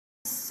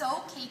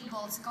so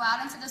capable to go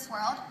out into this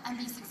world and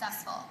be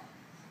successful.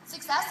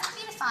 Success can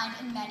be defined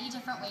in many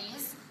different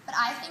ways, but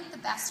I think the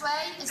best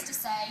way is to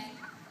say,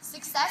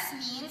 success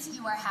means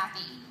you are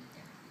happy.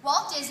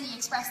 Walt Disney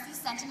expressed these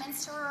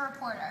sentiments to a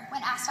reporter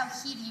when asked how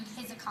he viewed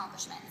his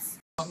accomplishments.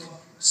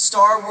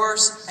 Star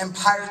Wars and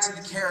Pirates of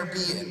the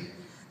Caribbean.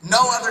 No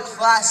other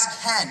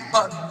class can,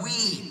 but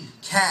we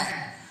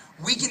can.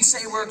 We can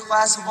say we're a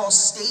class of all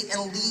state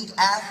and league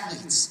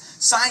athletes,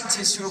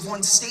 scientists who have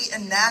won state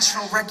and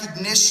national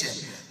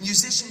recognition,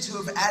 musicians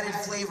who have added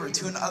flavor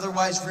to an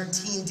otherwise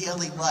routine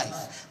daily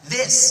life.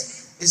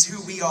 This is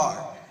who we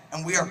are,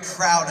 and we are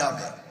proud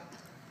of it.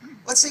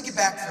 Let's take it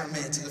back for a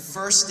minute to the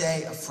first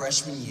day of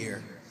freshman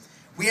year.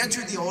 We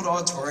entered the old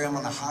auditorium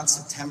on a hot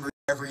September,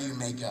 wherever you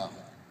may go.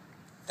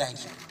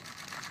 Thank you.